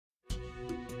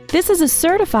This is a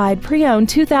certified pre-owned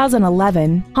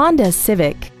 2011 Honda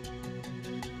Civic.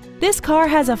 This car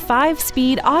has a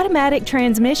 5-speed automatic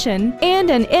transmission and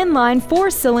an inline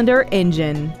 4-cylinder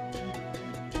engine.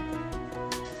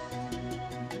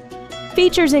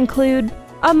 Features include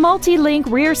a multi-link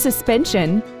rear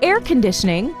suspension, air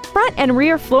conditioning, front and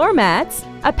rear floor mats,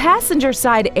 a passenger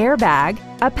side airbag,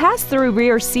 a pass-through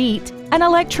rear seat, an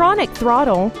electronic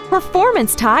throttle,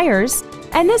 performance tires,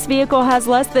 and this vehicle has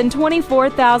less than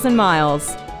 24,000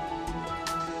 miles.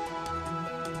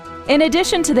 In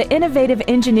addition to the innovative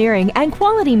engineering and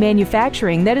quality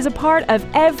manufacturing that is a part of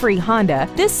every Honda,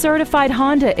 this certified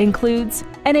Honda includes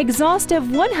an exhaustive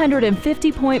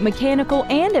 150-point mechanical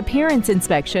and appearance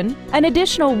inspection, an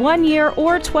additional 1-year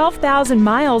or 12,000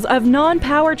 miles of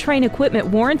non-powertrain equipment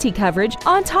warranty coverage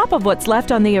on top of what's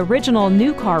left on the original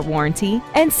new car warranty,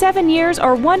 and 7 years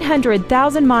or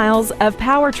 100,000 miles of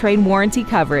powertrain warranty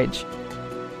coverage.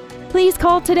 Please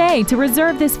call today to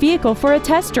reserve this vehicle for a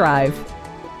test drive.